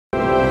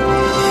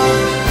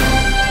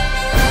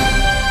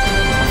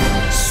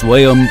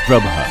Swayam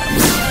Prabha.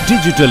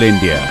 Digital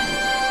India.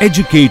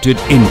 Educated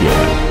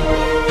India.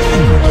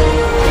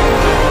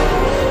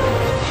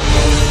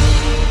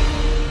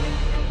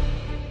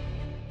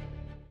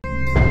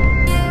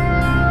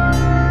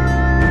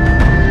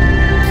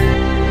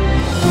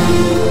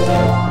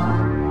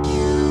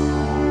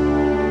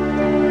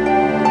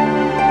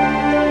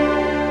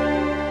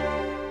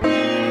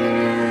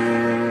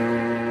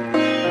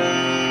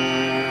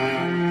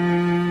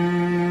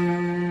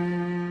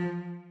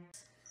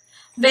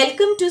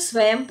 Welcome to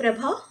Swayam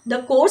Prabha.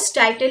 The course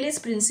title is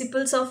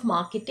Principles of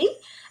Marketing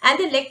and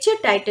the lecture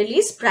title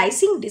is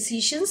Pricing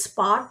Decisions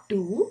Part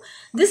 2.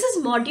 This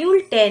is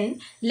Module 10,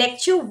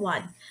 Lecture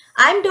 1.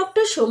 I am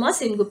Dr. Shoma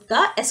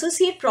Sengupta,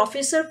 Associate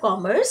Professor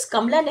Commerce,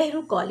 Kamala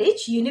Nehru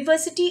College,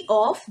 University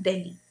of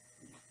Delhi.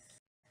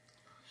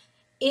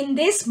 In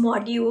this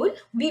module,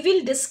 we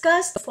will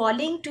discuss the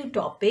following two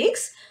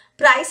topics: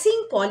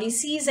 pricing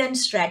policies and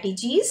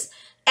strategies,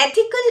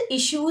 ethical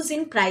issues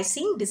in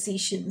pricing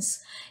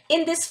decisions.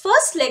 In this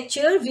first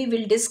lecture, we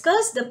will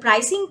discuss the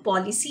pricing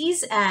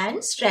policies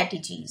and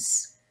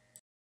strategies.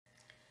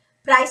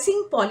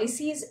 Pricing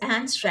policies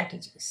and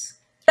strategies.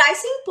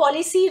 Pricing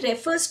policy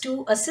refers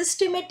to a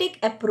systematic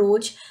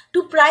approach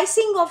to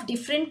pricing of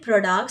different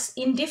products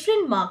in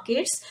different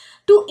markets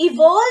to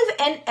evolve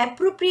an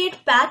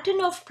appropriate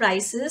pattern of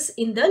prices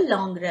in the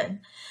long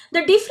run.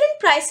 The different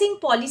pricing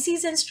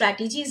policies and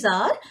strategies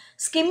are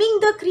skimming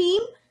the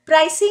cream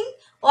pricing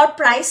or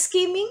price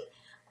skimming,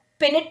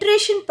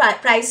 penetration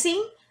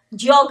pricing,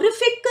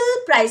 geographical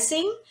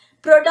pricing,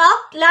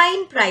 product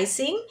line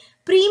pricing,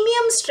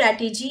 premium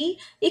strategy,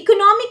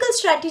 economical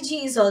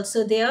strategy is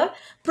also there,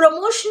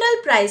 promotional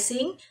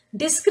pricing,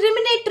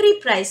 discriminatory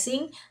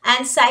pricing,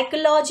 and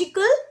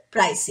psychological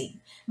pricing.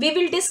 We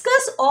will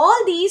discuss all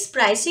these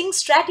pricing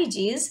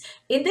strategies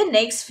in the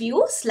next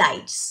few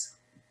slides.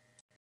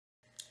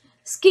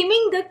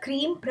 Skimming the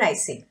cream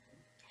pricing.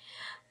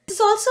 It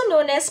is also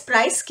known as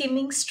price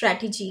skimming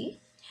strategy.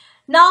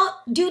 Now,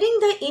 during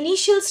the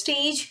initial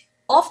stage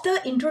of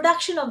the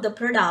introduction of the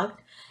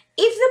product,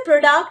 if the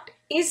product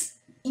is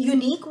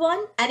unique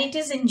one and it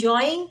is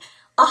enjoying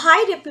a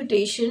high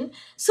reputation,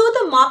 so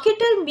the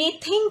marketer may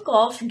think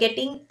of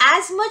getting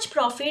as much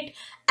profit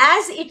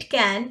as it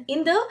can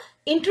in the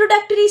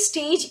introductory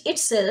stage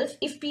itself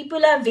if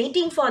people are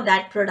waiting for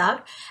that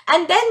product,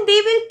 and then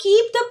they will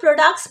keep the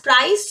product's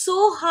price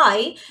so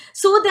high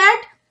so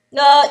that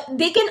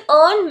they can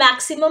earn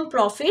maximum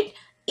profit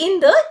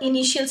in the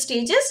initial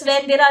stages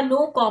when there are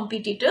no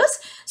competitors.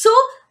 So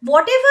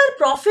whatever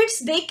profits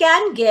they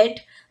can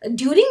get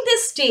during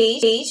this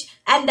stage,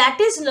 and that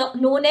is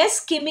known as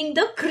skimming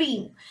the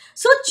cream.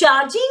 So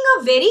charging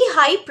a very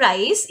high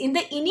price in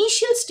the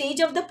initial stage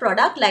of the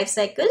product life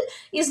cycle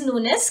is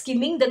known as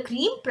skimming the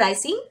cream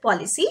pricing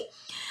policy.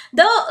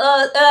 The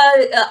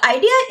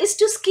idea is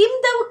to skim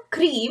the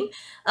cream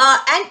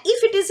and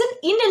if it is an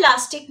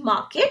inelastic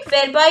market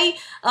whereby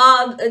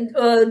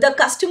the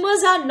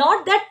customers are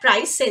not that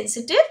price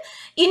sensitive,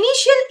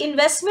 initial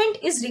investment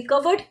is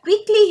recovered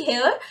quickly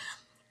here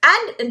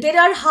and there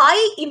are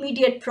high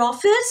immediate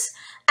profits,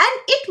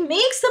 and it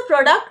makes the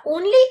product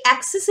only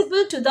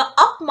accessible to the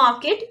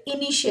upmarket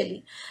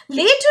initially.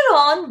 Later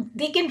on,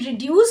 they can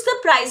reduce the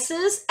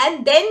prices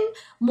and then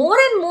more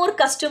and more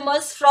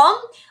customers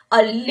from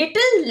a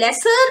little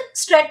lesser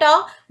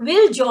strata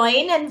will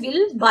join and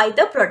will buy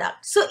the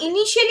product. So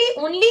initially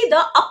only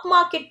the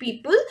upmarket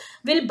people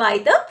will buy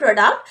the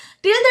product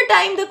till the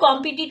time the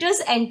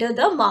competitors enter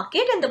the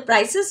market, and the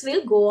prices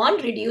will go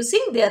on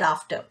reducing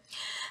thereafter.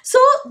 So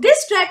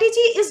this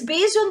strategy is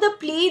based on the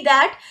plea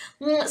that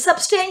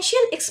substantial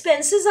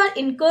expenses are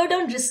incurred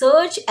on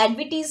research,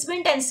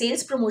 advertisement and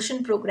sales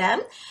promotion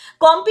program.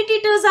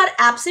 Competitors are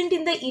absent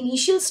in the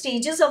initial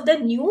stages of the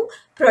new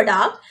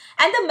product,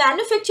 and the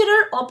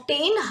manufacturer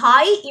obtain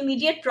high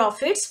immediate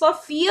profits for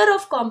fear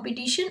of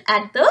competition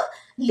at the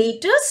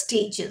later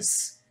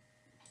stages.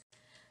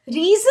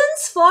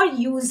 Reasons for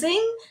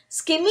using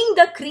skimming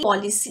the cream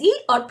policy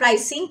or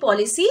pricing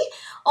policy,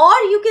 or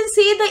you can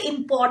say the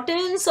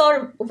importance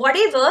or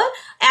whatever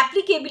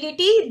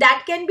applicability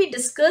that can be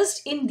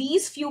discussed in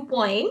these few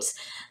points.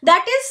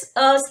 That is,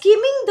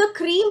 skimming the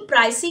cream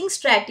pricing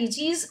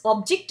strategy's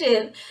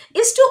objective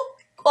is to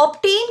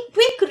obtain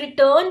quick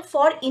return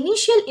for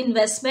initial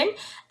investment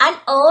and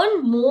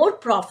earn more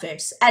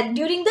profits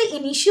during the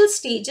initial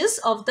stages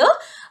of the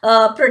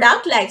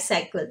product life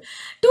cycle,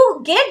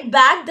 to get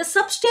back the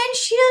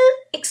substantial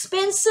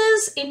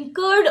expenses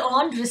incurred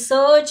on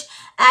research,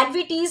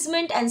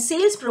 advertisement and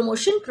sales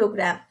promotion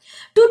program,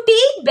 to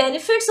take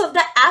benefits of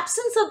the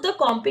absence of the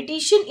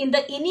competition in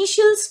the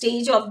initial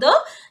stage of the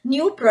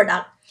new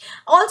product.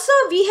 Also,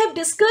 we have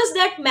discussed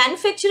that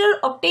manufacturer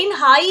obtain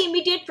high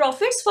immediate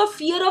profits for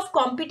fear of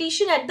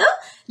competition at the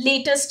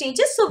later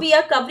stages. So we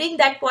are covering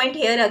that point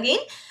here again.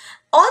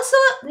 Also,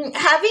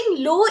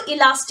 having low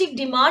elastic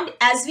demand,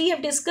 as we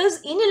have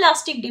discussed,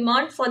 inelastic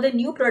demand for the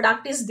new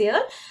product is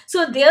there.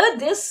 So there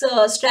this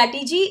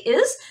strategy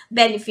is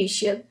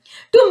beneficial.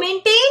 To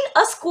maintain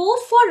a scope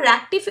for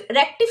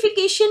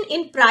rectification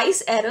in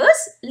price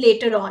errors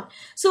later on.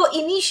 So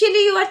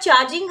initially you are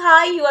charging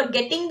high, you are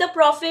getting the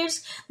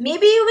profits,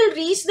 maybe you will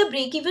reach the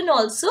break even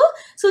also.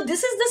 So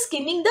this is the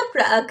skimming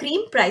the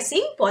cream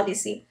pricing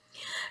policy.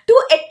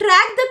 To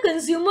attract the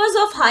consumers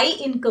of high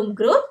income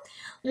group,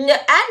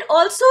 and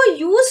also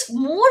use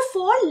more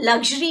for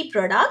luxury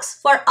products,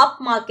 for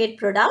upmarket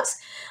products.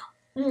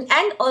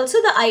 And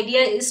also the idea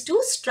is to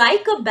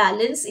strike a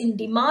balance in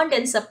demand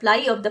and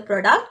supply of the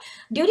product.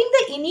 During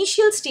the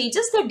initial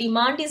stages, the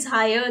demand is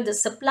higher, the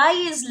supply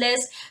is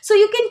less, so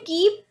you can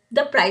keep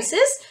the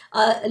prices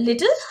a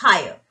little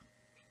higher.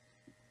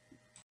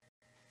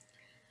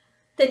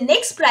 The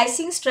next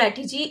pricing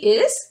strategy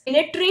is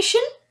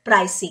penetration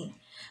pricing.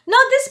 Now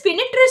this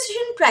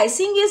penetration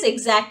pricing is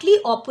exactly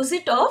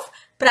opposite of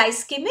price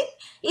skimming.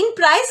 In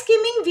price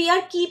skimming, we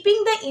are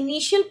keeping the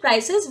initial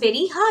prices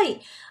very high,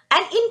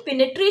 and in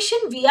penetration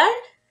we are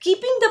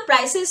keeping the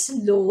prices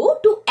low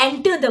to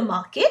enter the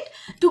market,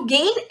 to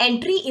gain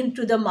entry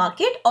into the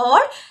market, or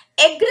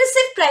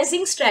aggressive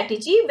pricing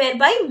strategy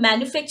whereby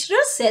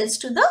manufacturer sells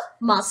to the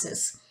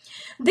masses.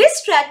 This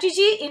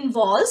strategy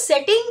involves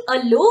setting a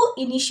low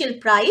initial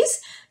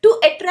price to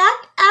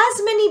attract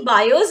as many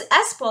buyers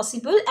as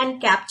possible and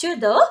capture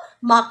the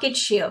market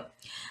share.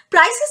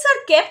 Prices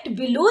are kept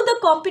below the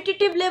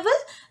competitive level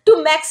to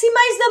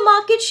maximize the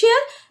market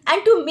share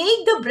and to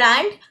make the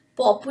brand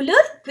popular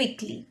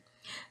quickly.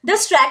 The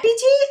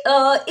strategy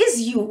is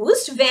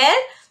used where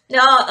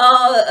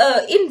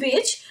in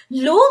which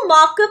low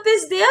markup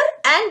is there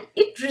and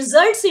it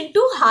results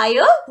into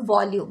higher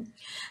volume.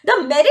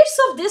 The merits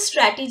of this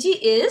strategy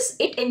is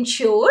it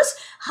ensures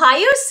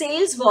higher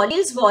sales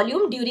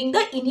volume during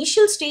the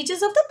initial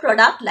stages of the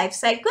product life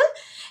cycle,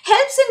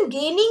 helps in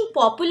gaining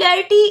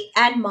popularity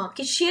and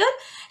market share,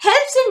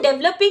 helps in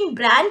developing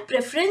brand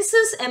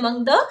preferences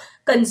among the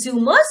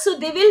consumers. So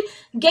they will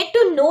get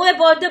to know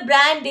about the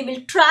brand, they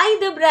will try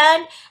the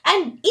brand,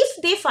 and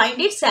if they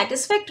find it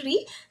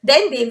satisfactory,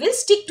 then they will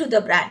stick to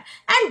the brand.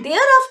 And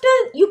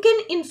thereafter, you can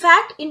in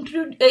fact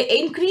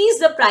increase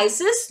the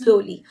prices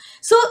slowly.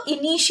 So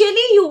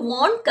initially, you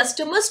want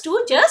customers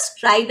to just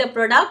try the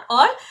product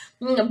or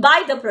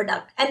buy the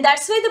product, and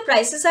that's why the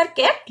prices are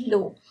kept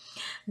low.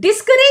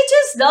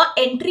 Discourages the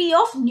entry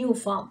of new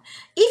firm.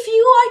 If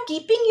you are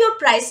keeping your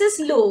prices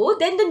low,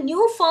 then the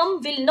new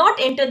firm will not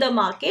enter the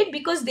market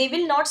because they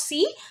will not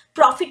see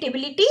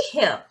profitability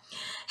here.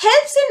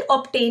 Helps in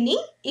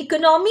obtaining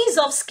economies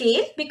of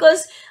scale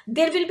because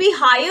there will be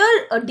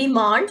higher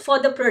demand for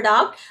the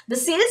product, the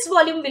sales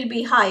volume will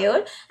be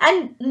higher,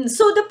 and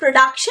so the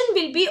production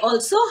will be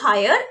also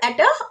higher at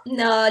a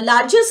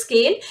larger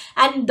scale,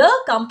 and the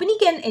company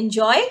can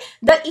enjoy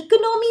the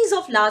economies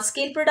of large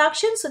scale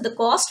production. So the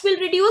cost will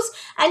reduce,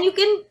 and you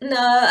can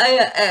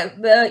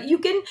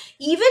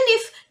even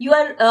if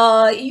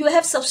you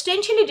have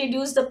substantially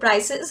reduced the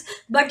prices,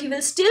 but you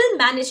will still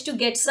manage to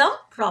get some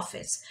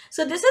profits.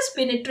 So this is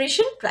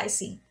penetration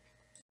pricing.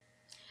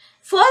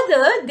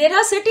 Further, there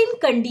are certain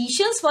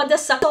conditions for the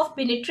success of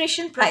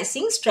penetration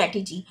pricing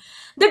strategy.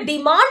 The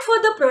demand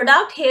for the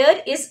product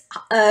here is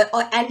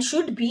and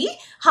should be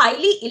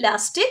highly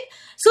elastic.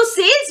 So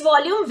sales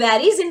volume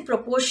varies in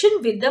proportion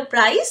with the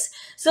price.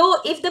 So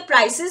if the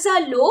prices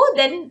are low,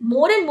 then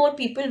more and more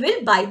people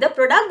will buy the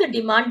product, the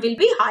demand will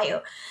be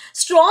higher.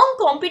 Strong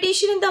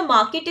competition in the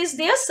market is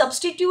there.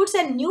 Substitutes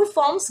and new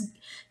firms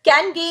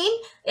can gain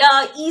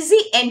easy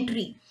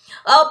entry.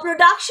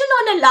 Production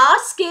on a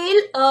large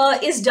scale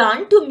is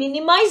done to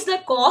minimize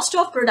the cost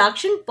of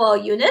production per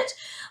unit.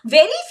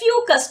 Very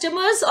few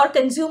customers or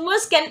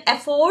consumers can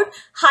afford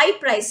high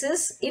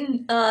prices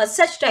in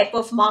such type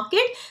of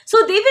market,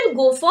 so they will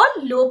go for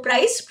low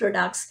price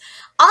products.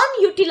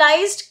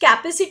 Unutilized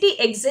capacity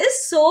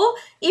exists, so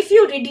if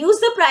you reduce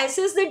the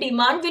prices, the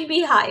demand will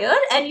be higher,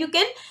 and you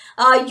can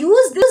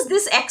use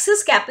this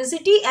excess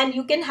capacity, and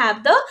you can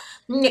have the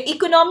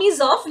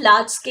economies of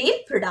large scale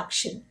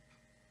production.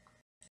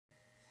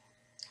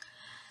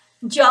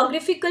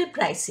 Geographical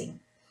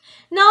pricing.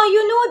 Now,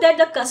 you know that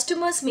the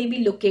customers may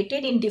be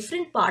located in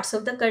different parts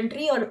of the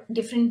country or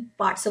different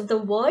parts of the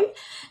world,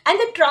 and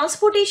the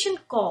transportation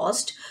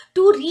cost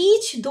to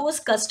reach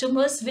those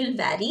customers will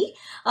vary.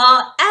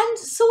 And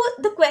so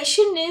the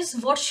question is,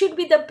 what should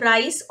be the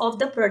price of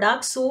the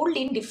product sold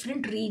in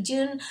different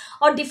region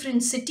or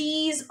different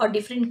cities or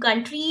different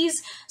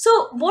countries?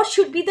 So what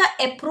should be the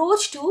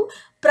approach to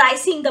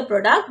pricing the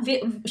product?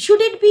 Should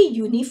it be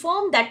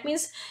uniform? That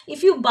means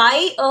if you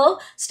buy a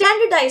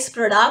standardized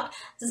product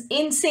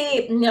in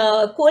say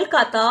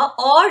Kolkata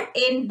or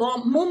in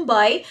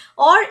Mumbai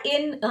or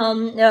in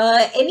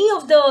any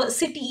of the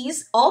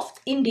cities of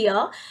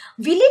India,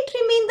 will it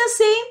remain the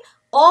same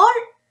or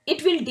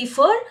it will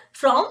differ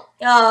from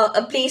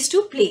a place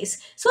to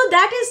place? So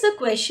that is the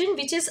question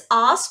which is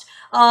asked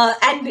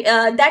and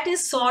that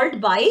is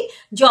solved by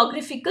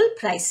geographical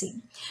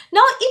pricing.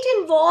 Now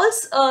it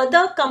involves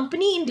the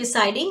company in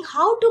deciding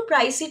how to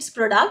price its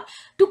product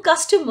to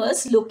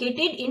customers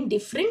located in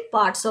different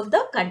parts of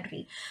the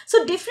country.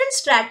 So different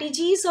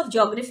strategies of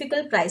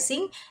geographical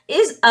pricing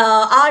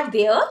are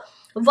there.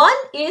 One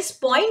is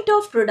point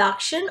of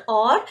production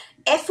or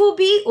FOB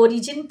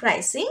origin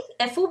pricing.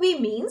 FOB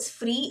means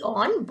free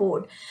on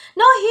board.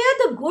 Now here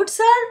the goods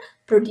are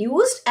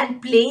produced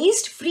and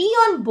placed free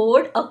on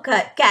board a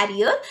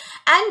carrier,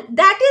 and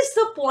that is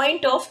the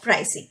point of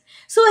pricing.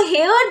 So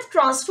here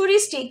transfer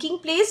is taking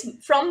place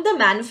from the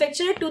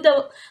manufacturer to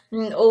the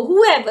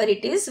whoever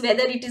it is,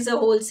 whether it is a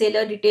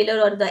wholesaler,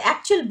 retailer or the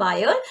actual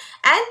buyer,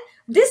 and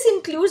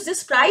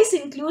this price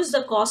includes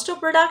the cost of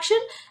production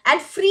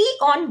and free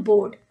on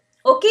board.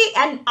 Okay,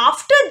 and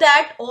after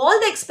that all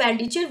the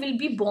expenditure will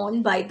be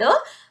borne by the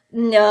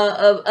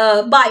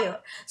buyer.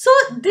 So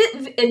this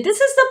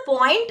is the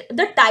point.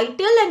 The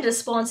title and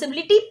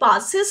responsibility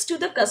passes to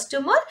the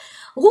customer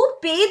who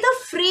pay the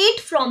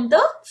freight from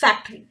the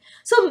factory.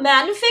 So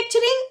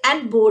manufacturing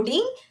and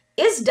boarding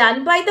is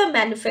done by the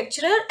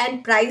manufacturer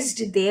and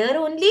priced there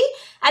only,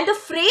 and the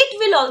freight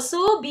will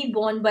also be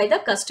borne by the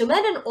customer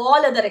and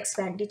all other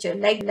expenditure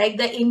like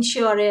the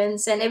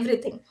insurance and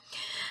everything.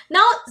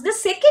 Now, the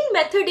second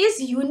method is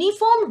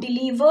uniform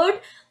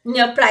delivered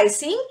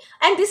pricing,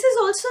 and this is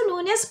also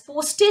known as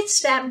postage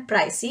stamp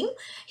pricing.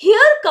 Here,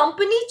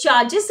 company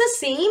charges the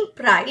same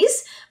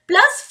price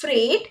plus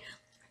freight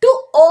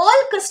to all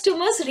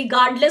customers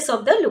regardless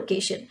of the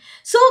location.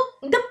 So,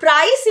 the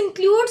price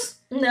includes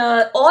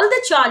all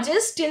the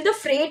charges till the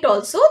freight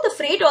also. The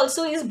freight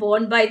also is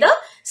borne by the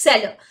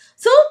seller.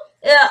 So,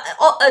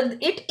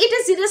 it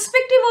is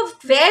irrespective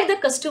of where the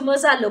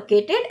customers are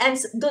located, and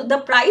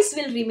the price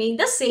will remain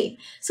the same.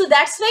 So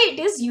that's why it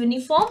is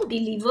uniform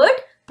delivered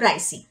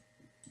pricing.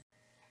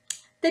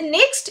 The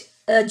next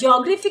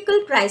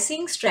geographical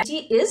pricing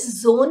strategy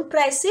is zone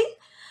pricing.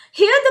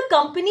 Here the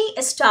company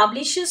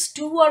establishes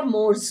 2 or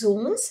more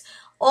zones.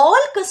 All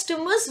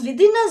customers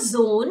within a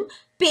zone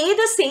pay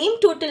the same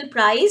total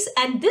price,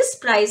 and this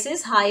price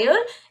is higher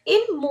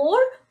in more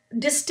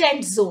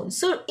distant zones.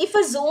 So if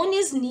a zone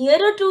is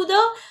nearer to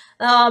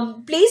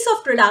the place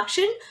of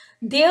production,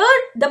 there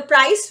the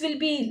price will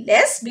be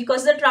less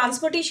because the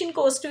transportation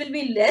cost will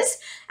be less,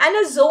 and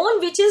a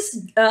zone which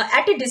is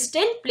at a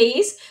distant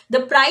place,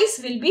 the price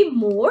will be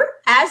more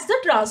as the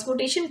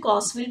transportation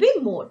cost will be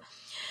more.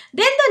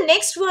 Then the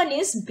next one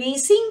is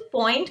basing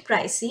point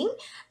pricing.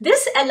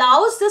 This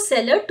allows the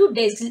seller to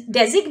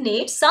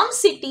designate some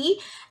city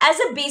as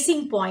a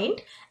basing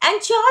point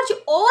and charge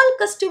all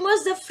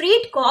customers the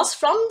freight cost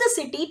from the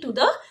city to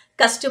the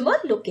customer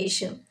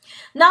location.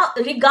 Now,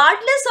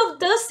 regardless of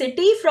the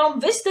city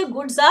from which the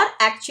goods are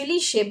actually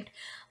shipped,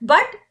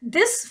 but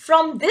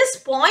from this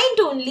point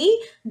only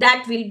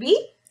that will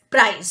be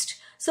priced.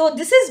 So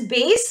this is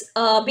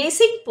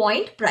basing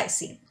point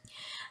pricing.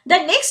 The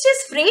next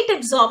is freight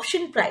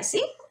absorption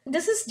pricing.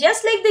 This is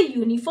just like the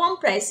uniform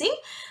pricing.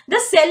 The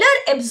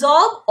seller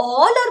absorb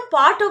all or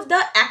part of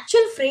the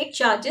actual freight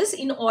charges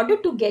in order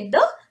to get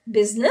the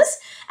business,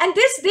 and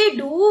this they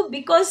do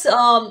because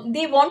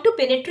they want to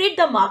penetrate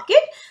the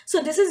market.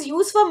 So this is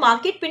used for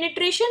market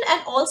penetration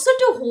and also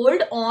to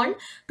hold on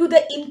to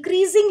the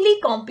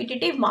increasingly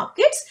competitive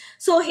markets.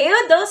 So here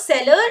the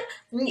seller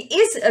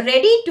is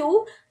ready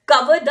to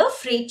cover the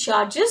freight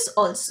charges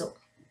also.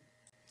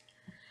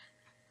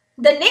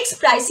 The next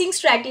pricing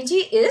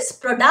strategy is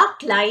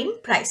product line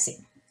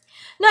pricing.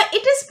 Now,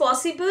 it is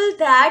possible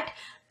that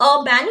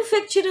a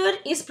manufacturer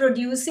is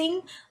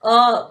producing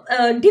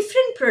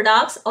different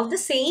products of the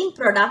same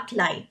product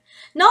line.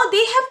 Now,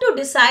 they have to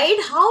decide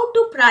how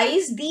to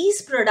price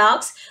these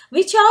products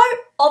which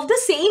are of the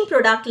same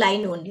product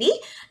line only.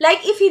 Like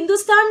if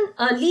Hindustan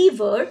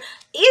Lever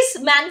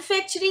is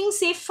manufacturing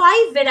say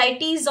 5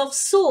 varieties of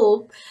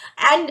soap,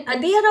 and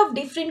they are of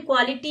different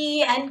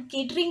quality and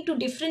catering to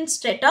different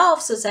strata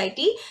of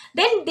society,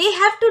 then they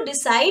have to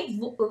decide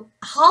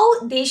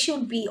how they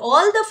should be.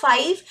 All the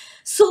 5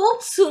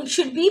 soaps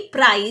should be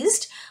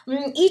priced.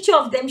 Each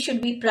of them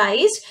should be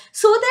priced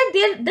so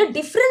that the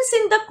difference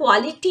in the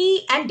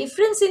quality and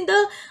difference in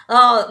the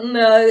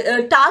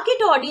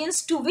target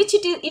audience to which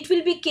it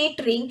will be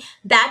catering,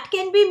 that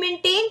can be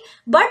maintained,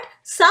 but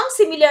some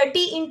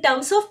similarity in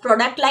terms of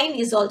product line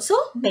is also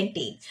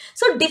maintained.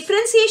 So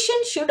differentiation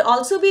should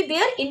also be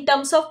there in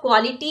terms of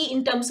quality,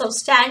 in terms of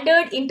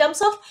standard, in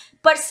terms of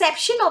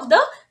perception of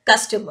the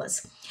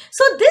customers.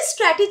 So this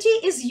strategy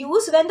is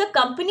used when the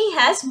company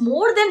has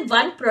more than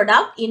one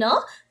product in a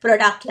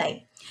product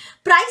line.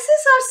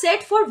 Prices are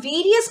set for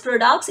various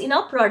products in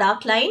a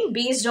product line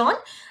based on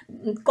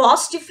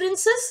cost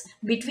differences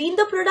between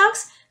the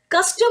products,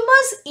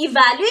 customers'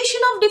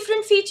 evaluation of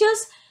different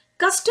features,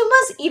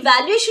 customers'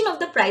 evaluation of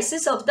the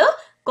prices of the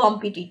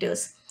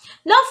competitors.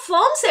 Now,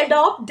 firms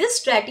adopt this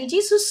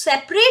strategy to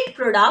separate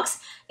products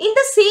in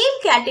the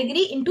same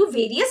category into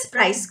various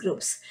price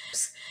groups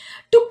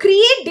to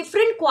create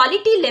different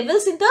quality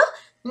levels in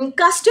the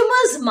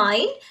customer's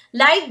mind,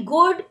 like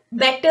good,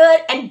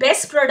 better and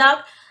best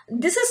product.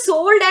 this is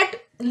sold at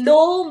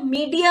low,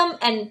 medium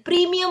and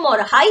premium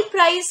or high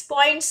price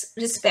points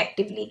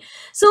respectively.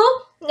 So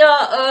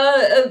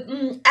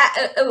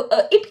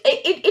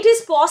it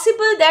is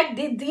possible that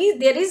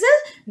there is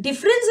a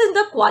difference in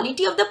the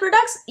quality of the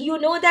products. You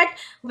know that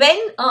when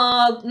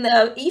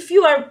if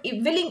you are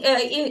willing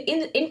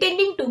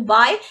intending to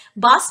buy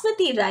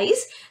basmati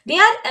rice, they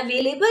are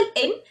available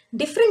in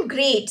different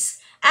grades,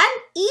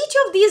 and each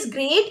of these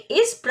grade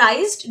is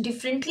priced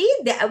differently.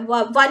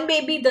 One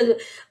may be the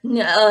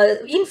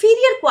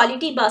inferior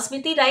quality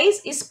basmati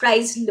rice is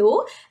priced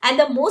low, and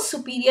the most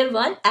superior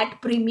one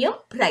at premium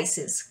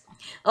prices.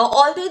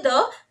 Although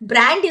the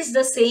brand is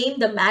the same,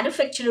 the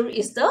manufacturer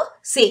is the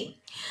same.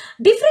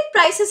 Different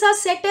prices are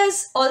set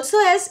as also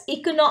as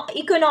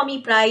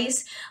economy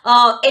price,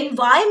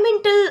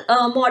 environmental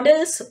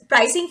models,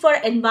 pricing for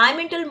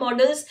environmental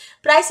models,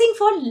 pricing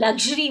for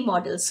luxury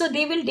models. So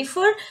they will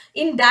differ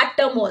in that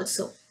term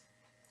also.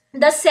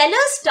 The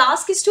seller's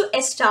task is to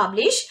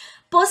establish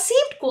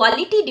perceived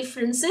quality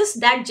differences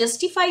that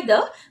justify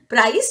the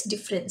price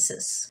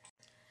differences.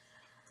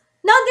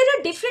 Now there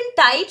are different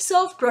types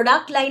of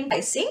product line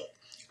pricing.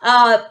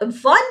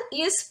 One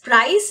is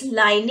price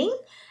lining,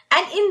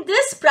 and in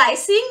this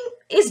pricing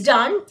is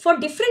done for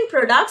different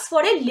products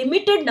for a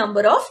limited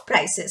number of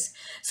prices.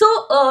 So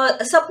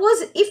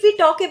suppose if we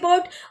talk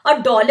about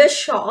a dollar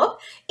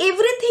shop,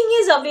 everything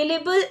is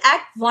available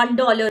at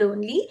 $1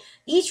 only,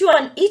 each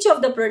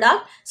of the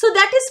product. So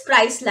that is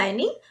price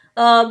lining.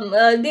 There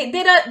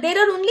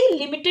are only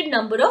limited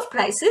number of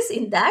prices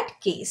in that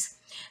case.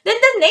 Then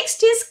the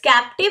next is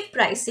captive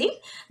pricing.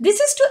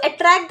 This is to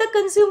attract the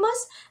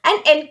consumers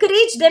and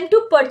encourage them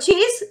to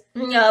purchase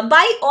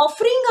by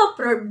offering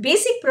a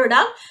basic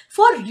product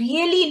for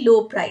really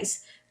low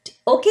price.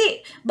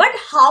 Okay, but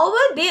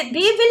however, they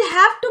will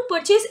have to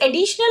purchase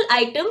additional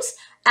items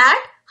at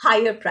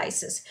higher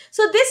prices.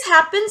 So this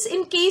happens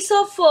in case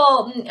of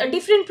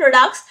different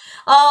products,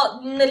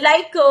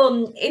 like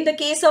in the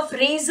case of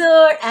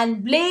razor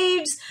and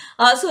blades.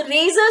 So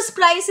razor's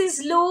price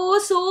is low,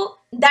 so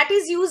that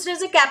is used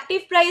as a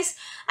captive price,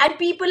 and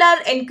people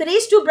are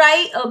encouraged to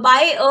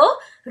buy a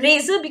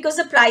razor because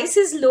the price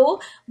is low,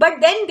 but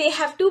then they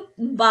have to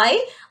buy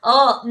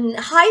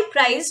high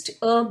priced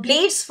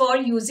blades for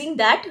using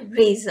that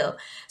razor.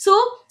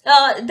 So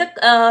the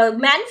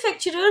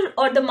manufacturer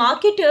or the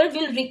marketer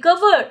will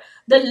recover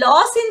the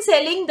loss in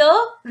selling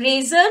the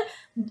razor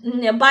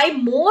by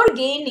more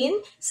gain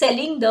in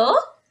selling the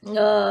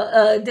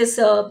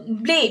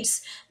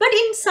blades. But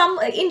in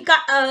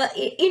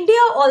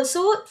India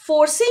also,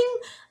 forcing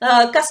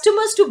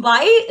customers to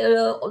buy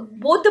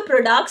both the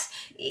products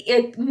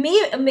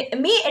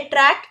may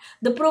attract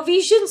the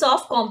provisions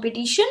of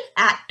Competition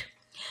Act,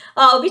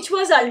 which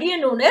was earlier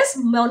known as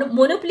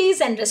Monopolies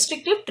and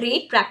Restrictive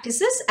Trade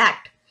Practices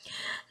Act.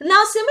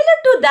 Now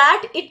similar to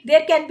that,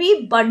 there can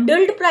be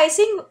bundled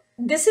pricing.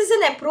 This is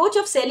an approach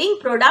of selling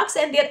products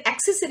and their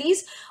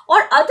accessories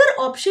or other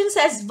options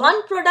as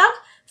one product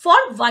for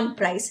one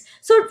price.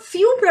 So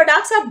few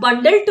products are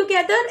bundled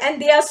together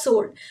and they are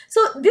sold.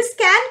 So this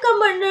can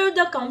come under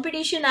the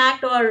Competition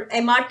Act or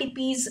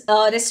MRTP's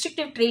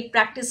restrictive trade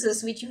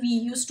practices, which we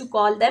used to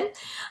call them,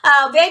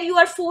 where you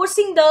are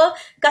forcing the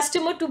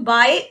customer to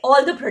buy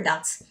all the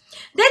products.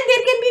 Then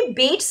there can be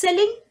bait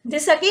selling.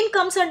 This again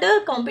comes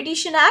under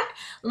Competition Act,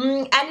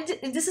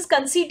 and this is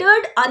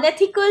considered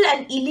unethical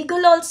and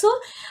illegal also.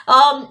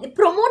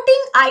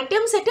 Promoting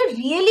items at a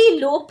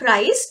really low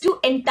price to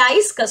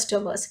entice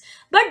customers.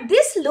 But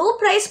this low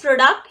price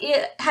product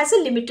has a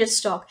limited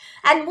stock,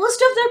 and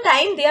most of the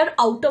time they are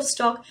out of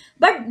stock.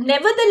 But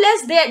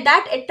nevertheless,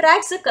 that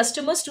attracts the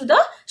customers to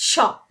the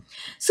shop.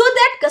 So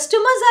that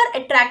customers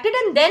are attracted,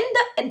 and then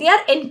they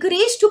are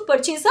encouraged to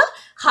purchase a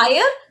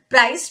higher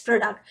priced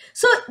product.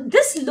 So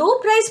this low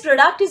price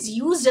product is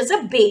used as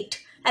a bait,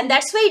 and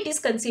that's why it is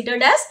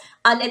considered as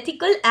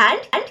unethical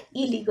and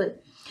illegal.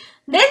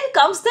 Then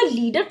comes the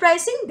leader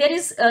pricing. There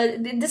is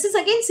this is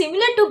again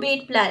similar to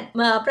bait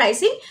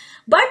pricing,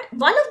 but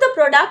one of the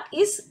product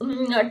is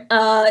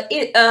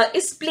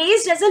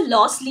placed as a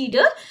loss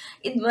leader,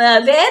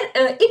 where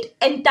it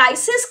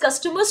entices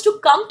customers to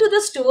come to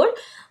the store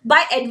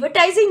by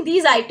advertising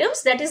these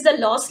items, that is the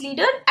loss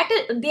leader.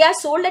 They are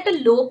sold at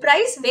a low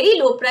price, very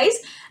low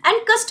price,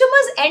 and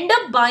customers end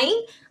up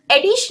buying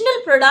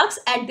additional products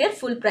at their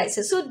full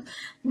prices. So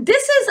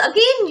this is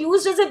again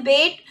used as a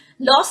bait,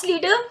 loss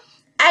leader,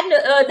 and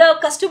the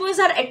customers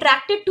are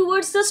attracted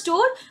towards the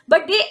store,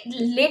 but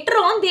later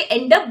on they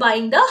end up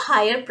buying the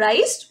higher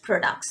priced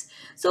products.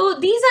 So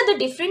these are the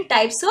different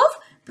types of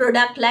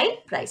product line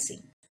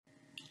pricing.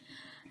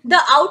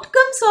 The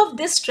outcomes of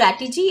this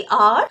strategy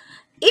are: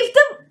 if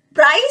the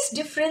price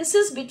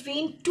differences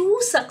between two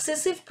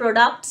successive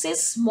products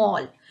is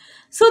small,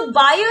 so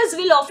buyers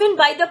will often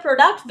buy the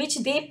product which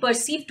they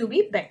perceive to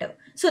be better.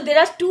 So there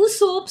are two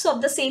soaps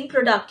of the same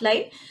product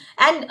line,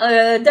 and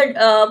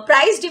the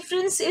price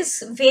difference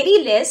is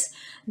very less,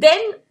 then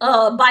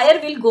buyer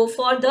will go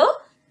for the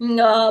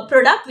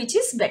product which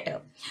is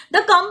better.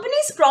 The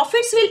company's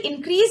profits will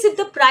increase if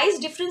the price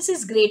difference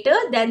is greater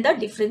than the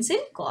difference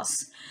in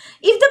costs.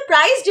 If the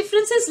price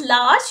difference is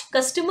large,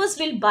 customers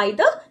will buy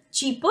the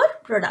cheaper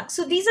product.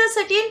 So these are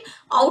certain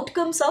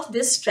outcomes of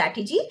this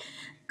strategy.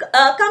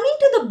 Coming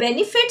to the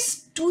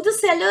benefits to the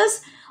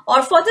sellers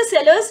or for the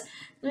sellers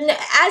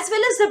as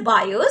well as the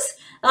buyers.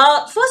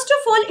 First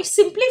of all, it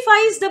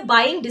simplifies the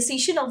buying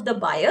decision of the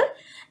buyer,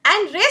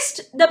 and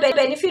rest the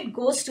benefit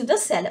goes to the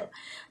seller.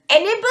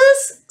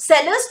 Enables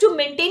sellers to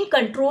maintain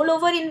control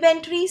over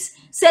inventories.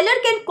 Seller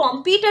can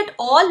compete at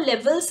all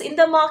levels in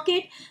the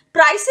market.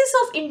 Prices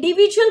of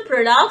individual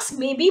products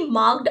may be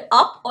marked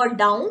up or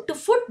down to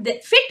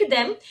fit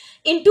them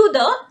into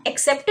the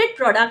accepted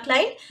product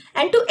line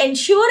and to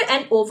ensure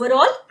an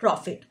overall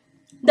profit.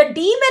 The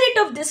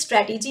demerit of this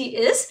strategy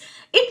is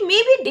it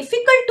may be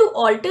difficult to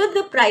alter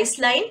the price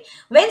line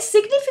when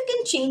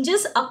significant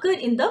changes occur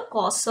in the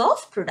cost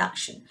of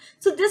production.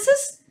 So this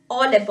is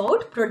all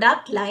about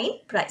product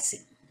line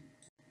pricing.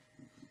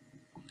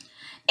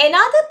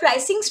 Another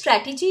pricing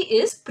strategy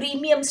is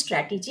premium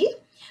strategy.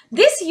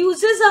 This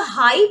uses a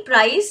high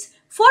price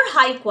for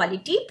high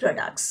quality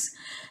products.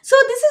 So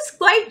this is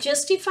quite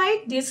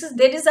justified.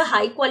 There is a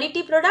high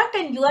quality product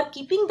and you are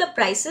keeping the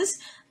prices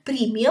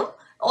premium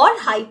or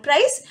high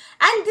price,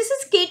 and this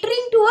is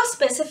catering to a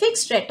specific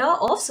strata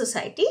of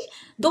society,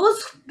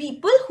 those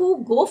people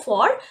who go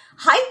for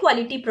high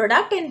quality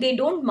product and they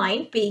don't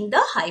mind paying the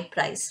high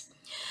price.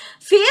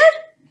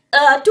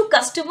 Fair to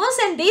customers,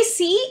 and they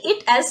see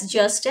it as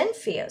just and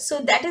fair.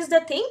 So that is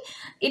the thing,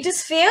 it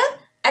is fair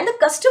and the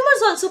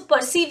customers also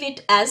perceive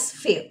it as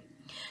fair.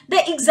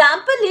 The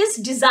example is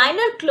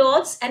designer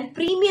clothes and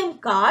premium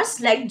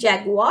cars like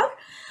Jaguar.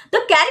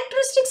 The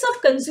characteristics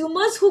of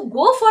consumers who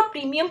go for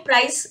premium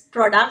price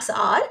products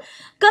are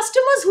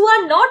customers who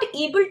are not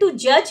able to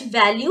judge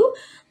value,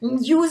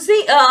 use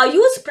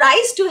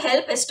price to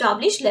help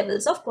establish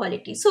levels of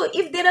quality. So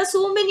if there are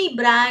so many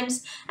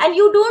brands and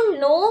you don't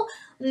know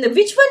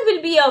which one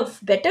will be of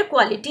better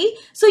quality,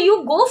 so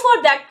you go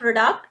for that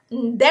product,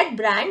 that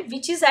brand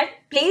which is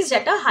placed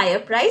at a higher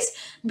price,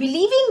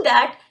 believing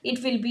that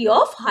it will be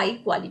of high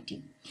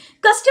quality.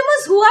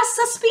 Customers who are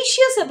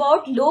suspicious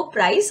about low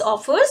price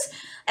offers,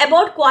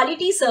 about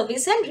quality,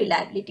 service and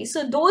reliability.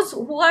 So those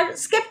who are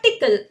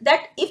skeptical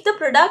that if the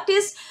product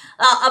is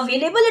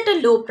available at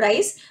a low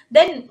price,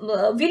 then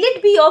will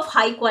it be of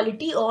high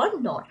quality or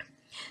not.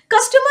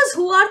 Customers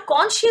who are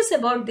conscious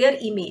about their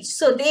image,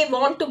 so they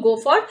want to go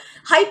for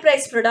high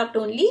price product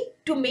only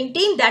to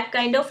maintain that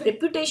kind of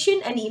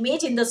reputation and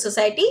image in the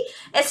society,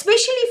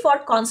 especially for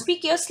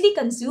conspicuously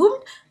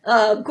consumed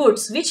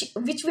goods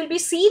which will be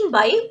seen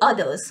by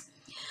others.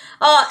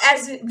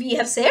 As we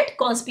have said,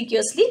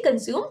 conspicuously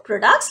consumed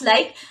products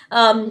like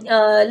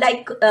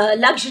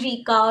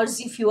luxury cars.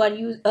 If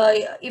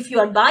you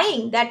are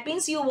buying, that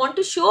means you want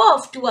to show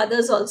off to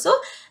others also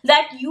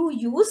that you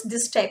use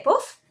this type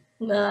of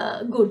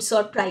goods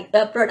or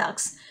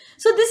products.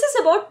 So this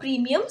is about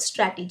premium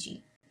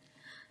strategy.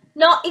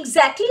 Now,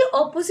 exactly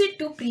opposite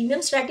to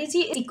premium strategy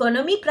is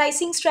economy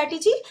pricing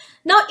strategy.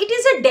 Now, it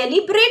is a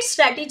deliberate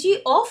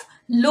strategy of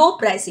low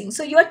pricing.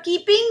 So you are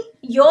keeping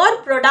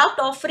your product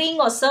offering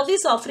or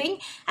service offering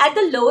at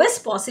the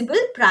lowest possible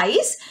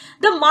price.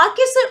 The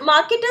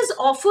marketers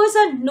offers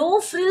a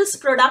no frills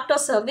product or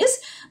service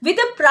with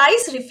a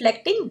price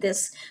reflecting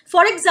this.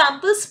 For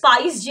example,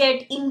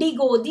 SpiceJet,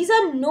 Indigo, these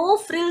are no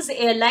frills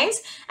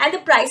airlines and the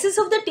prices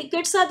of the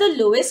tickets are the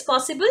lowest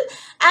possible,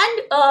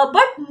 and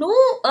but no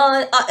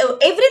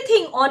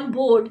everything on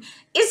board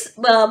is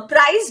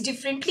priced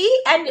differently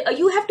and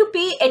you have to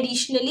pay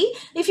additionally.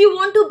 If you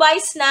want to buy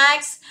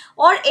snacks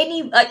or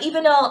any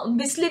even a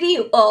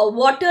Bisleri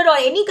water or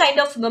any kind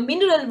of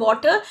mineral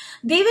water,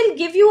 they will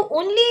give you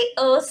only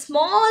a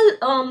small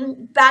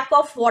pack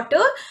of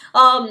water,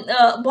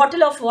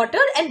 bottle of water,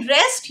 and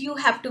rest you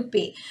have to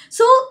pay.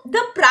 So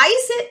the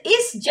price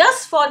is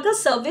just for the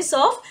service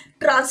of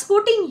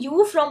transporting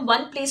you from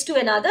one place to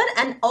another,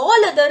 and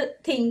all other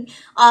things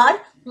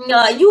are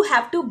you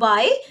have to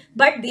buy,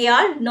 but they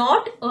are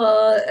not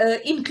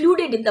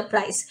included in the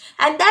price,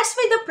 and that's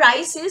why the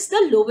price is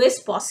the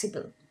lowest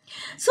possible.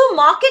 So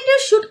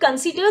marketers should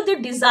consider the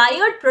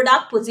desired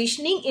product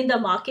positioning in the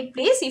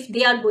marketplace if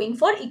they are going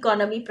for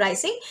economy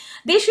pricing.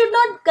 They should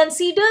not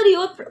consider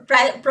your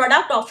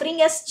product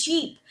offering as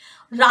cheap.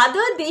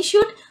 Rather, they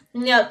should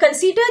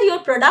consider your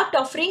product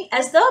offering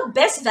as the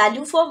best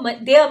value for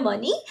their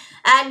money,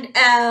 and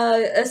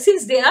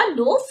since there are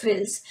no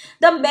frills.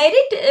 The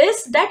merit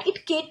is that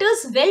it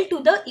caters well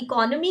to the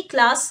economy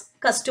class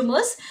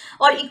customers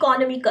or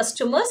economy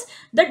customers.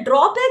 The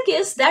drawback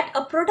is that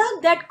a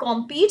product that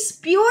competes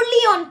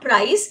purely on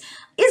price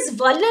is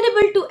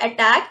vulnerable to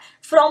attack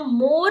from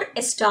more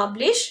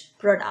established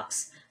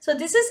products. So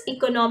this is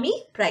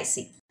economy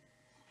pricing.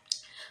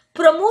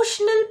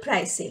 Promotional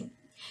pricing.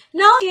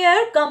 Now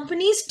here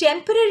companies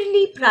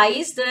temporarily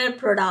price their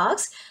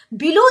products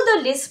below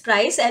the list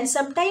price and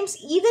sometimes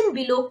even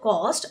below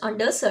cost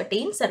under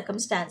certain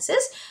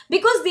circumstances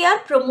because they are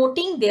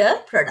promoting their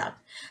product.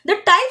 The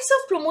types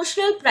of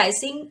promotional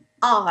pricing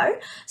are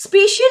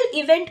special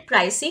event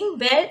pricing,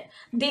 where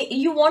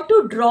you want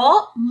to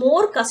draw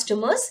more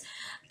customers.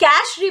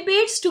 cash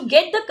rebates to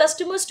get the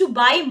customers to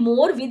buy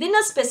more within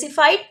a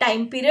specified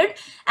time period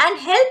and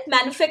help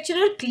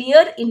manufacturer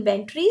clear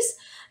inventories,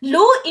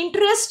 low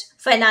interest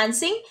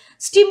financing,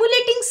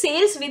 stimulating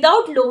sales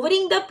without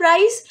lowering the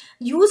price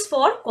used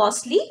for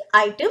costly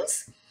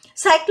items,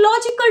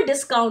 psychological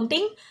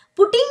discounting,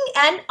 putting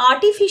an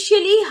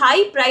artificially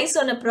high price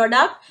on a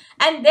product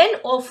and then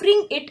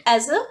offering it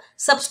as a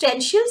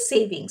substantial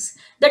savings.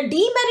 The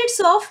demerits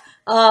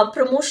of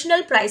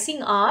promotional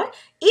pricing are,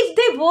 if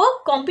they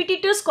work,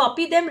 competitors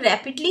copy them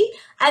rapidly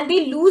and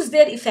they lose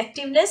their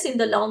effectiveness in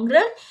the long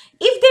run.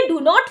 If they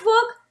do not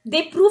work,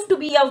 they prove to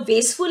be a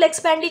wasteful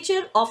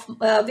expenditure of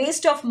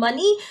waste of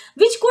money,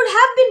 which could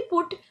have been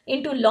put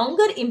into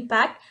longer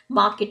impact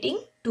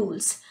marketing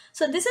tools.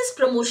 So this is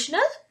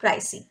promotional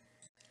pricing.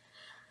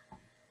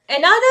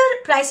 Another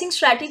pricing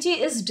strategy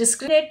is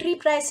discriminatory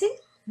pricing,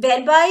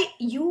 whereby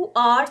you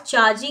are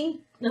charging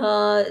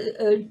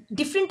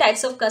different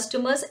types of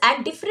customers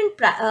at different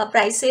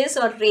prices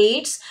or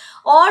rates,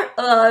 or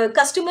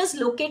customers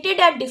located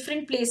at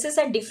different places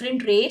at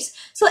different rates.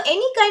 So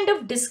any kind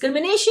of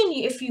discrimination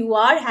if you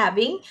are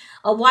having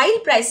while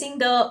pricing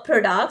the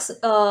products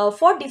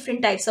for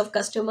different types of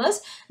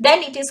customers,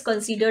 then it is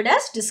considered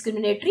as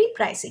discriminatory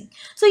pricing.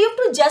 So you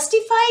have to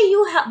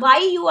justify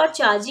why you are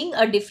charging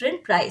a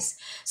different price.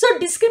 So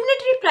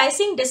discriminatory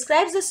pricing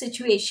describes a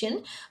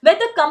situation where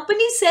the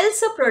company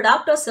sells a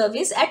product or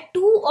service at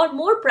two or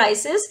more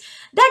prices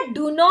that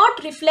do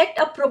not reflect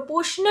a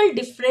proportional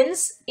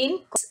difference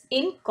in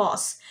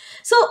cost.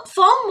 So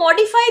firm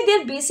modify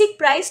their basic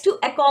price to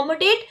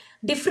accommodate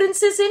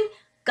differences in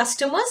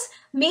customers.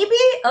 Maybe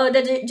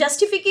the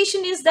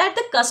justification is that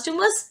the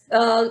customers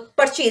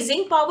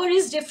purchasing power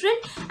is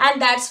different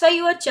and that's why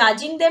you are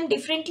charging them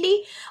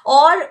differently,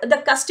 or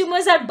the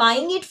customers are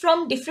buying it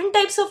from different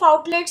types of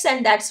outlets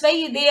and that's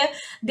why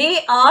they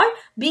are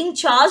being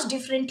charged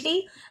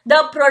differently.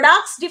 The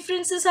products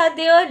differences are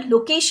there,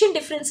 location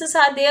differences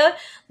are there,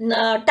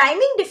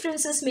 timing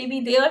differences may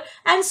be there,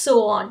 and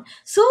so on.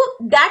 So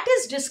that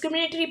is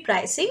discriminatory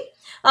pricing.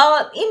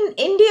 In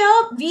India,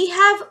 we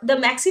have the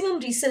maximum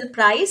resale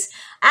price,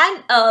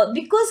 and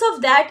because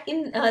of that,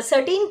 in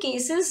certain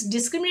cases,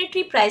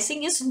 discriminatory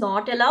pricing is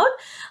not allowed.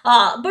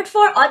 But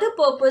for other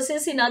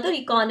purposes, in other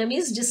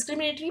economies,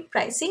 discriminatory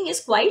pricing is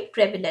quite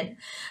prevalent.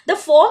 The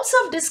forms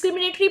of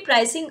discriminatory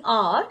pricing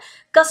are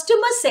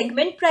customer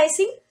segment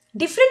pricing.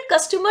 Different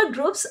customer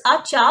groups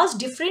are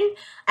charged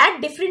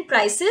at different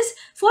prices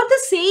for the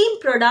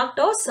same product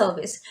or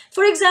service.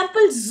 For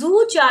example,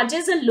 zoo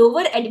charges a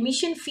lower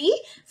admission fee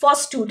for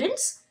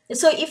students.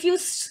 So if you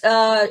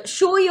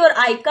show your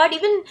iCard,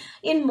 even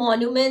in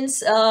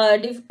monuments,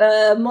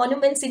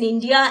 monuments in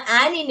India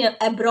and in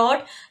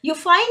abroad, you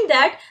find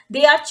that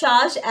they are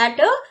charged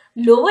at a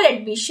lower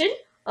admission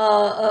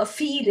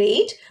fee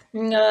rate.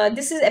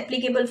 This is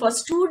applicable for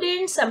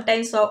students,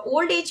 sometimes for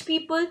old age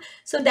people.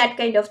 So that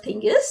kind of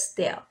thing is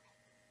there.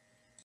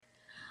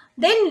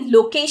 Then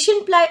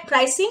location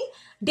pricing.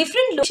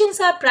 Different locations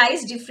are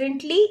priced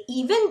differently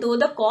even though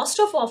the cost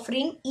of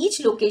offering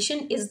each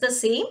location is the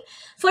same.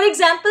 For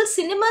example,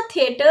 cinema,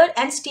 theatre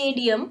and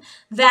stadium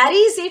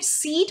varies its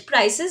seat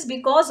prices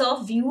because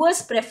of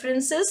viewers'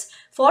 preferences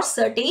for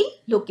certain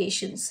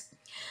locations.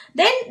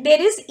 Then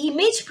there is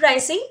image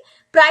pricing.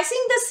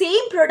 Pricing the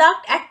same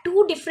product at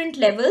two different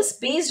levels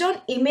based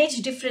on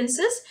image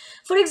differences.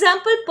 For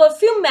example,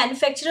 perfume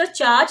manufacturers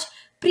charge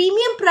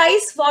premium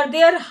price for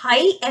their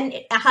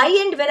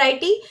high-end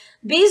variety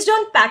based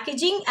on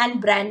packaging and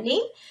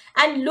branding,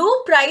 and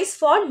low price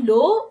for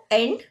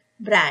low-end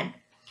brand.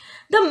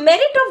 The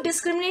merit of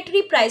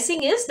discriminatory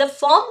pricing is the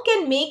firm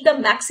can make the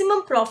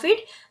maximum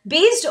profit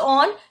based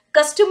on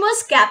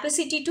customers'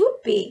 capacity to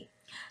pay.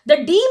 The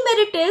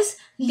demerit is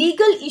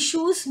legal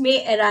issues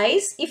may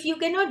arise if you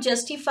cannot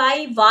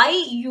justify why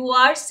you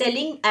are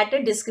selling at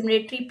a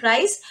discriminatory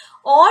price,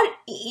 or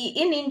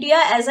in India,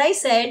 as I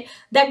said,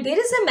 that there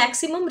is a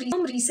maximum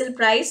resale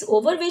price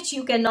over which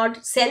you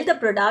cannot sell the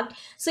product.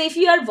 So if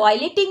you are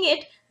violating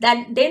it,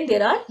 then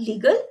there are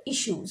legal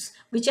issues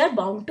which are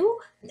bound to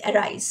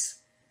arise.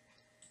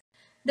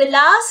 The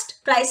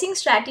last pricing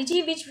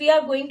strategy which we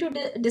are going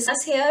to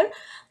discuss here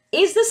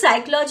is the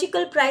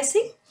psychological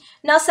pricing.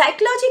 Now,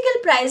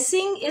 psychological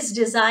pricing is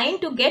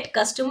designed to get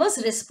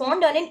customers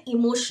respond on an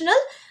emotional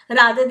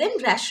rather than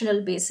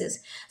rational basis.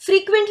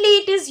 Frequently,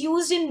 it is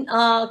used in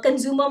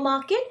consumer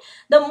market.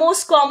 The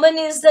most common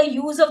is the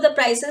use of the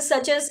prices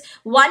such as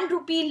 1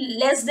 rupee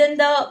less than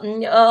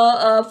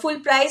the full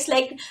price,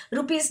 like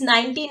rupees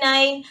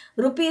 99,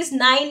 rupees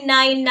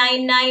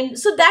 9999.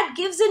 So that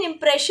gives an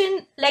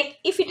impression like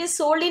if it is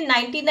sold in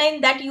 99,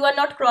 that you are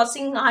not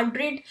crossing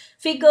 100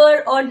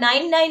 figure, or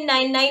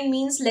 9999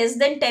 means less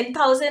than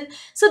 10,000.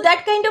 So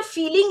that kind of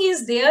feeling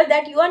is there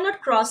that you are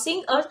not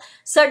crossing a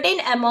certain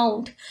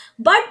amount.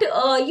 But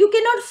you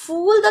cannot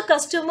fool the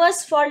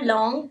customers for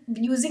long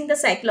using the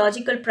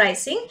psychological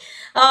pricing.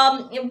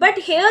 But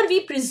here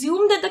we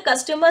presume that the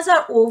customers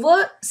are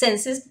over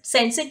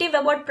sensitive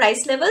about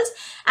price levels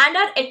and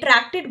are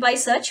attracted by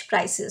such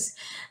prices.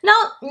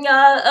 Now,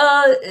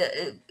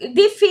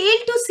 they fail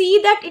to see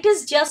that it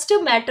is just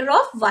a matter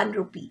of 1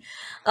 rupee.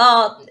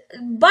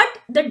 But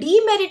the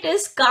demerit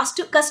is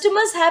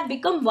customers have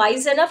become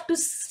wise enough to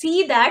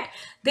see that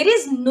there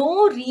is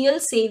no real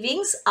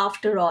savings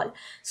after all.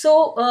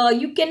 So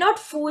you cannot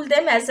fool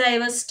them, as I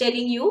was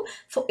telling you,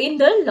 in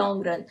the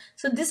long run.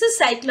 So this is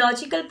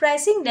psychological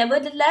pricing.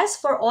 Nevertheless,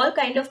 for all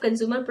kind of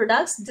consumer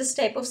products, this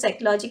type of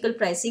psychological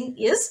pricing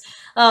is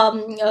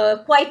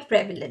quite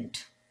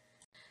prevalent.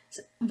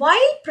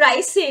 While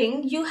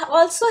pricing, you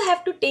also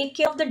have to take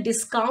care of the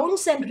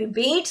discounts and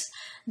rebates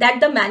that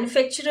the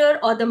manufacturer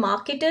or the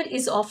marketer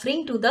is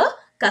offering to the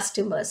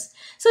customers.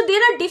 So there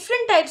are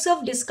different types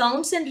of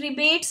discounts and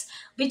rebates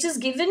which is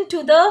given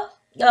to the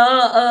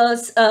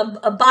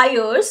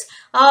buyers,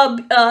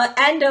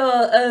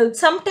 and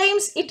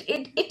sometimes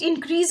it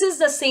increases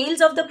the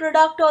sales of the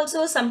product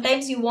also.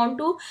 Sometimes you want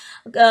to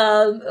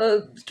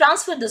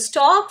transfer the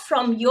stock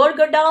from your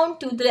godown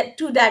to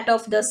that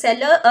of the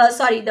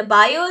the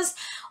buyers.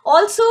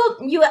 Also,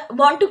 you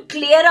want to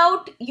clear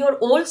out your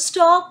old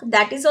stock,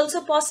 that is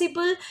also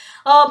possible.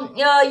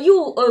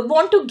 You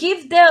want to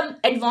give them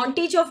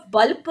advantage of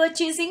bulk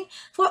purchasing.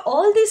 For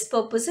all these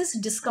purposes,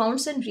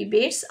 discounts and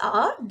rebates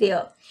are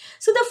there.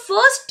 So the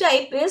first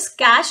type is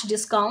cash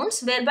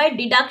discounts, whereby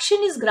deduction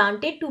is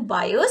granted to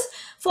buyers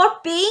for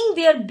paying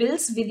their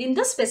bills within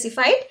the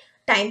specified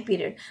time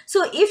period.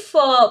 So if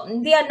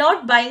they are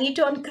not buying it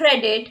on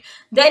credit,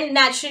 then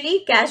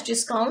naturally cash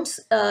discounts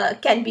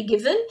can be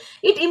given.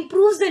 It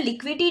improves the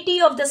liquidity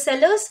of the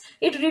sellers.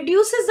 It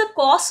reduces the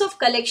cost of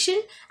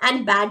collection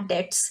and bad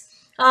debts.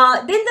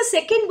 Then the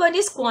second one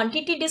is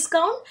quantity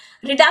discount.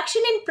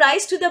 Reduction in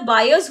price to the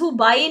buyers who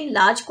buy in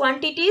large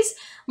quantities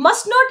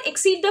must not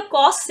exceed the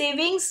cost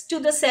savings to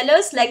the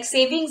sellers, like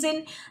savings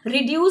in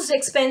reduced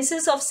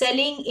expenses of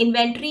selling,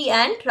 inventory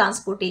and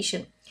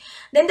transportation.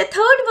 Then the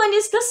third one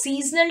is the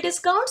seasonal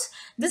discounts.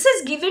 This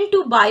is given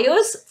to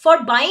buyers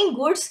for buying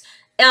goods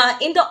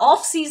in the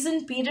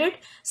off-season period.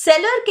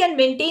 Seller can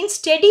maintain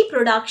steady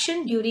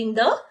production during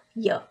the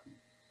year.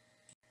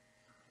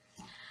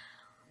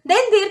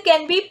 Then there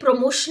can be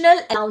promotional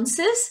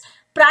allowances.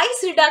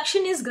 Price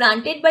reduction is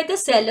granted by the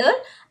seller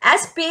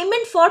as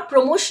payment for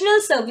promotional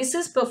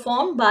services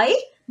performed by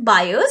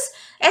buyers.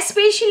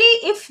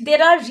 Especially if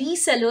there are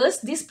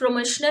resellers, these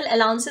promotional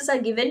allowances are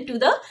given to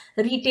the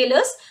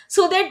retailers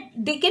so that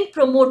they can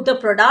promote the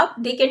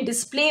product, they can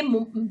display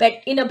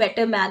in a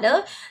better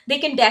manner, they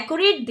can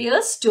decorate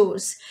their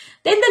stores.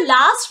 Then the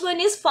last one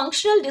is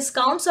functional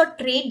discounts or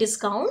trade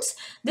discounts.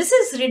 This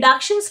is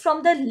reductions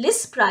from the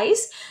list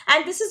price,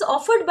 and this is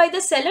offered by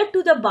the seller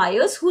to the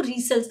buyers who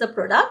resells the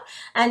product,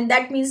 and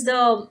that means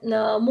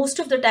the most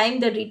of the time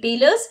the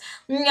retailers.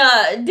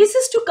 This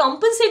is to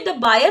compensate the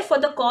buyer for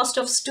the cost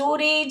of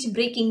storage,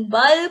 breaking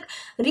bulk,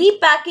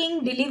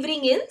 repacking,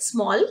 delivering in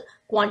small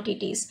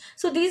quantities.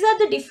 So these are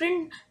the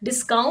different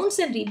discounts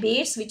and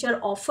rebates which are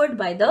offered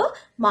by the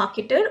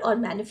marketer or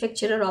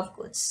manufacturer of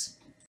goods.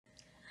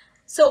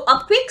 So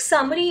a quick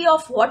summary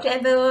of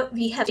whatever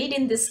we have read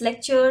in this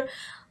lecture.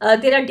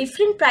 There are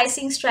different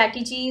pricing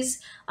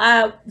strategies.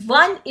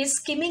 One is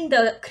skimming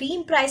the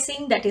cream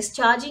pricing, that is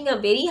charging a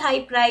very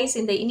high price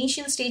in the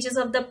initial stages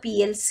of the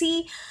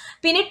PLC.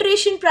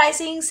 Penetration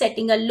pricing,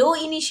 setting a low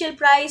initial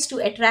price to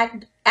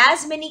attract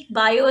as many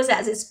buyers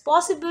as is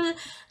possible.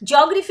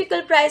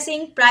 Geographical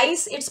pricing,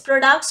 price its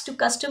products to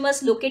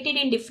customers located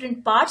in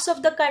different parts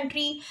of the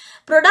country.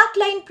 Product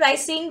line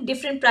pricing,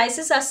 different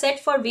prices are set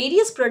for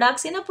various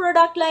products in a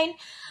product line.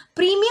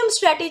 Premium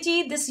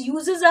strategy, this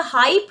uses a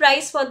high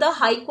price for the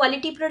high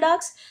quality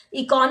products.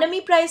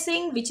 Economy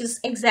pricing, which is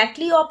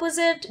exactly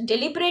opposite.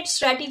 Deliberate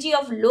strategy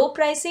of low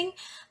pricing.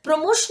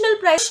 Promotional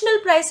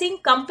pricing,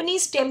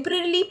 companies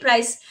temporarily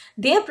price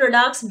their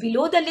products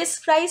below the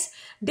list price.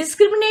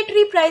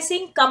 Discriminatory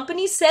pricing,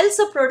 company sells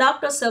a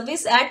product or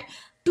service at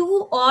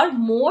two or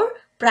more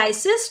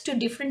prices to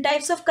different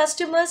types of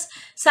customers.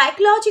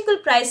 Psychological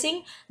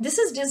pricing, this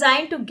is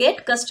designed to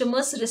get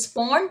customers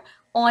respond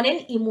on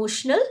an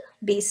emotional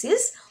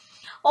basis.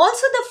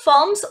 Also, the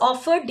firms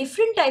offer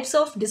different types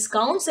of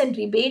discounts and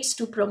rebates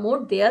to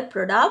promote their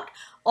product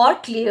or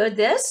clear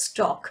their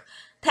stock.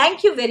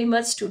 Thank you very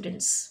much,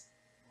 students.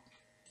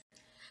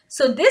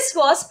 So this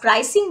was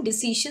Pricing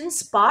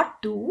Decisions Part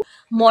 2,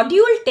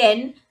 Module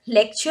 10,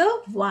 Lecture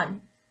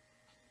 1.